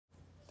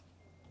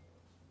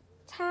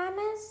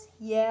Thomas?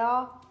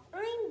 Yeah?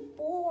 I'm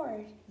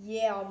bored.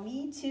 Yeah,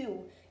 me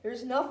too.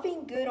 There's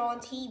nothing good on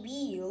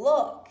TV.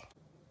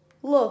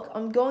 Look,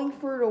 I'm going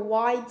for the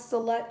wide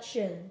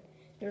selection.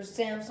 There's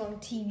Samsung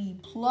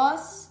TV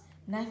Plus,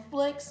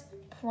 Netflix,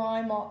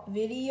 Prime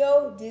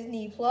Video,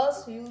 Disney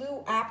Plus,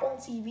 Hulu, Apple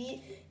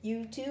TV,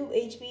 YouTube,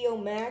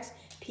 HBO Max,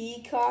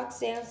 Peacock,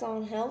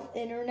 Samsung Health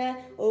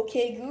Internet,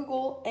 OK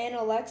Google, and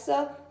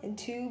Alexa, and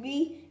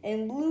Tubi,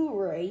 and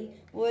Blu-ray,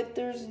 but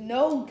there's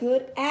no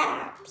good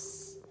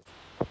apps.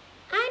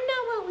 I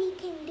know what we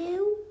can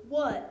do.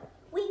 What?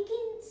 We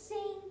can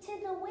sing to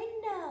the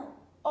window.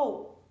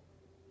 Oh,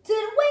 to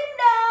the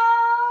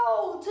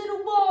window! To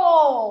the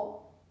wall!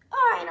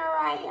 All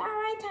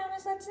right,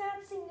 Thomas, let's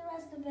not sing the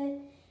rest of it.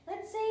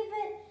 Let's save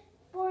it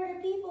for the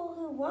people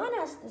who want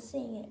us to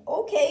sing it.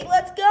 Okay,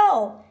 let's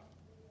go.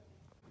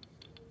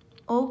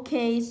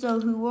 Okay, so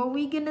who are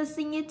we gonna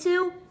sing it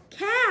to?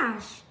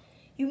 Cash.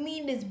 You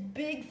mean this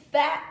big,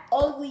 fat,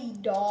 ugly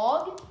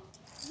dog?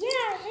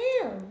 Yeah,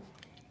 him.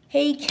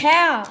 Hey,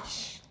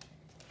 Cash.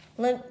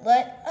 Let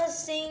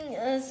us sing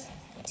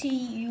to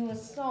you a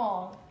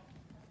song.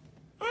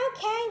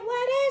 Okay,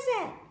 what is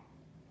it?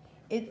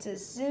 It's a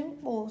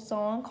simple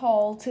song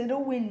called To the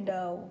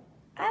Window.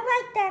 I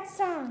like that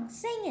song.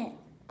 Sing it.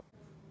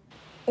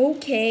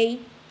 Okay,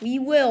 we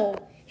will.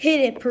 Hit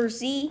it,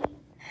 Percy. To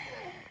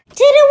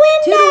the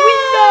window! To the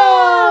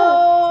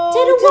window!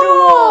 To the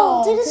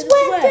wall! To the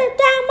sweat! Drip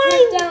down my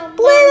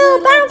little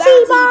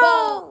bouncy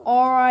ball!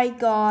 Alright,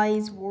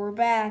 guys, we're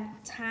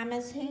back.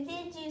 Thomas, who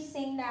did you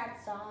sing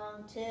that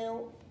song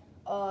to?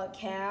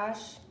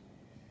 Cash.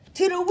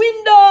 To the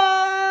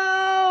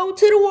window!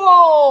 To the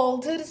wall!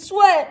 To the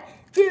sweat!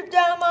 Drip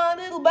down my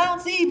little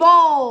bouncy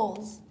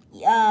balls!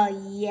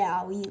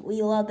 Yeah,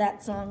 we love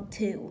that song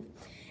too.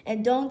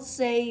 And don't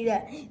say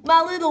that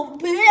my little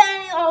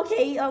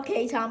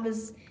okay,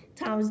 Thomas,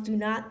 do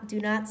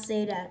not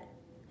say that,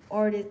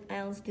 or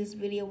else this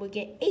video will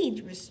get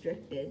age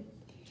restricted.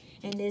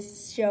 And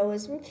this show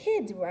is for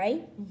kids,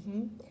 right?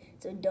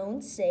 So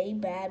don't say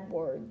bad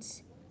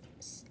words.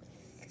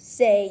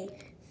 Say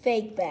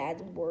fake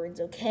bad words,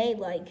 okay?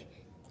 Like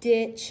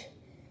ditch,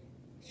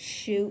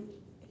 shoot,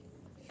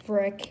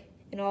 frick,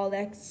 and all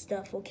that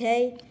stuff,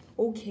 okay?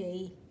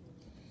 Okay.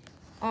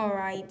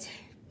 Alright.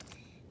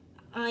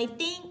 I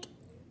think...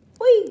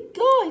 Wait,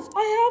 guys,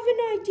 I have an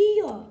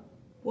idea.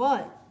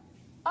 What?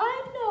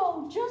 I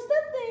know just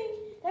the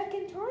thing that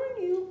can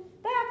turn you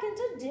back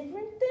into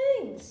different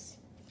things.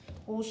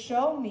 Well,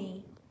 show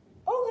me.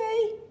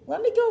 Okay,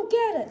 let me go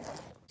get it.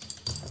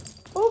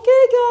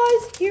 Okay,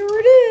 guys, here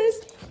it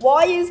is.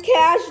 Why is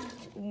Cash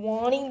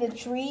wanting the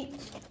treat?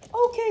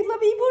 Okay, let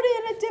me put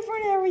it in a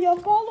different area.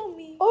 Follow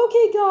me.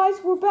 Okay,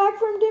 guys, we're back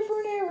from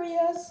different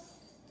areas.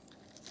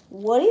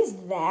 What is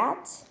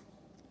that?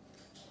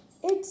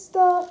 It's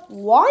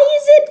why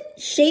is it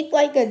shaped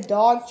like a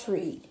dog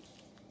treat?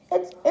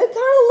 It kind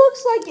of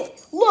looks like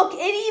it. Look,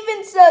 it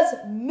even says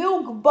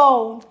milk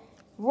bone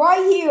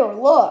right here.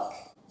 Look.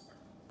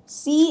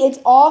 See, it's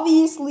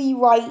obviously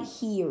right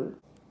here.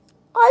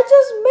 I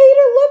just made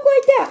it look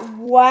like that.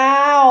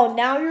 Wow,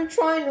 now you're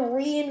trying to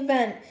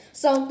reinvent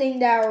something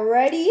that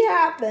already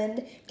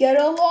happened, get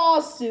a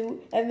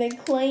lawsuit, and then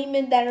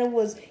claiming that it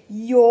was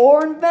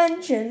your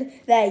invention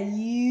that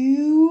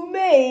you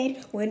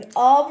made when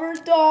other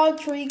dog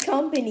treat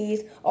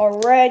companies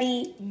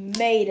already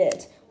made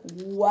it.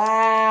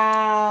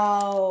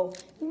 Wow.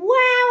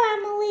 Wow,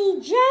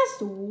 Emily,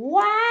 just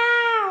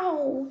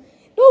wow.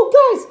 No,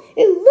 guys,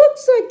 it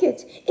looks like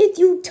it. If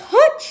you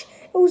touch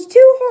those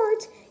two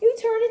hearts, you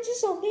turn into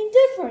something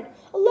different.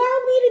 Allow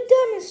me to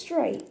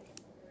demonstrate.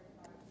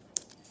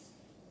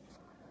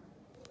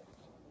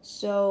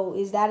 So,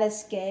 is that a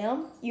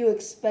scam? You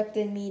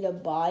expected me to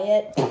buy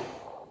it?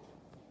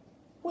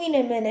 Wait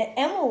a minute,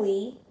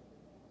 Emily.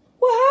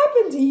 What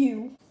happened to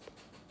you?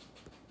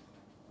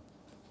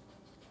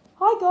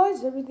 Hi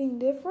guys, everything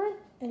different?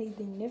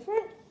 Anything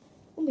different?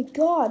 Oh my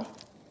god,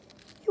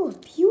 you are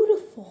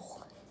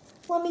beautiful.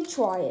 Let me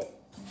try it.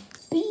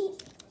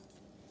 Beat.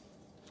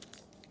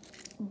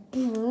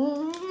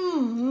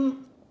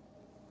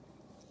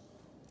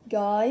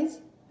 Guys,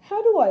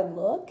 how do I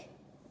look?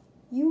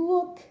 You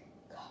look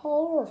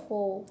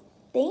colorful.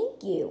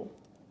 Thank you.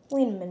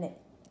 Wait a minute.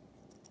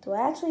 Do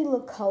I actually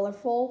look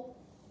colorful?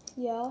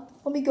 Yeah.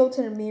 Let me go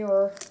to the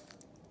mirror.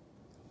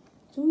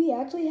 Do we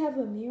actually have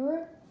a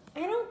mirror?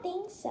 I don't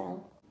think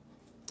so.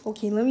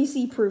 Okay, let me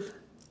see proof.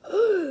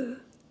 Oh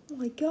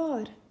my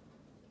god.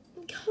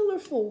 I'm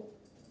colorful.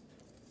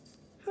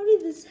 How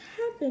did this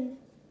happen?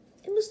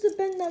 It must have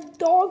been that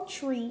dog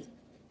treat.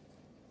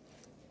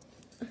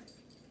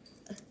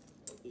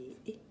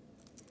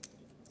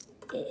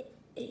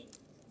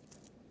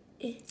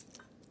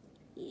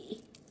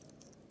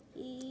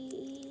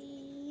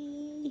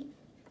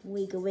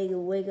 Wake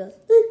up.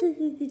 Wait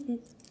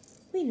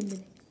a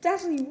minute. It's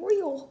actually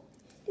real.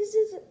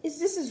 Is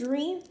this a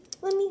dream?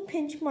 Let me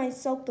pinch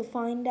myself to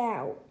find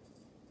out.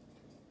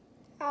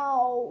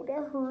 Ow,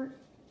 that hurt.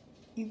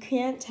 You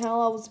can't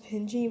tell I was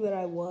pinching, but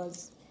I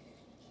was.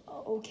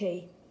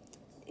 Okay.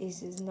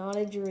 This is not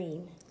a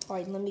dream.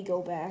 Alright, let me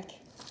go back.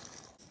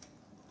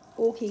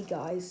 Okay,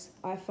 guys,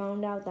 I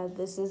found out that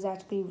this is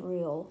actually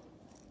real.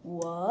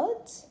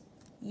 What?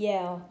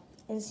 Yeah,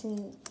 and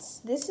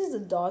since this is a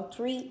dog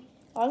treat,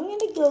 I'm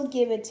gonna go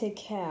give it to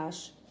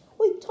Cash.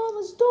 Wait,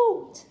 Thomas,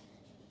 don't!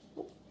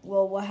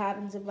 Well, what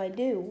happens if I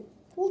do?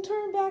 We'll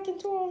turn back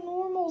into our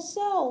normal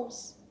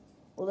selves.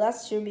 Well, that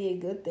should be a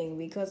good thing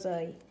because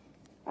I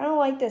don't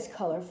like this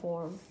color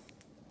form.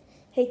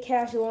 Hey,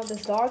 Cash, you want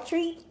this dog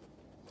treat?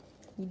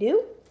 You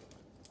do?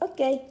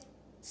 Okay.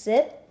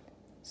 Sit.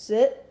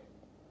 Sit.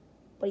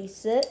 Buddy,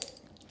 sit.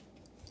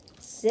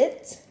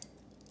 Sit.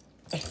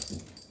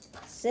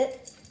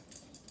 Sit.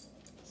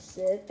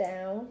 Sit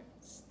down.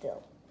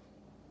 Still.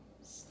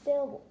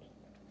 Still, boy.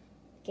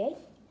 Okay.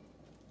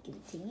 Give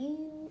it to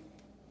you.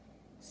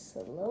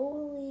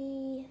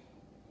 Slowly.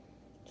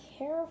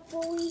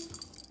 Carefully.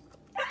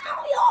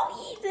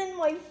 Ow, he's in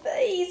my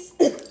face.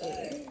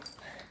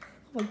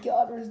 Oh my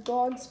God, there's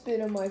dog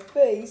spit in my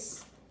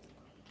face.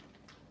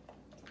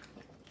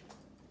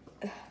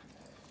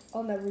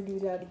 I'll never do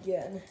that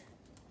again.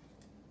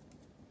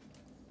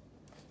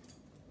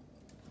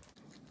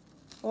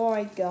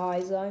 Alright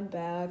guys, I'm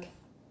back.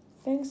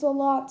 Thanks a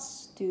lot,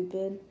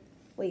 stupid.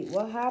 Wait,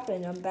 what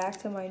happened? I'm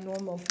back to my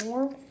normal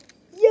form?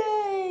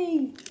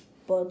 Yay!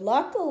 But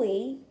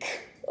luckily,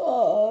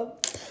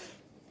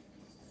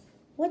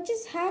 What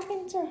just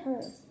happened to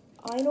her?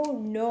 I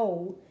don't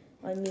know.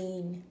 I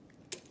mean,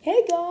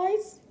 hey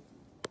guys!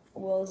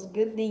 Well, it's a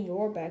good thing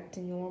you're back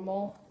to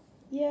normal.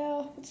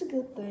 Yeah, it's a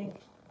good thing.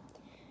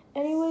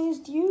 Anyways,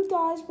 do you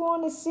guys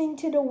want to sing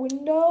to the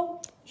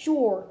window?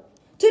 Sure.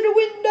 To the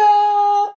window!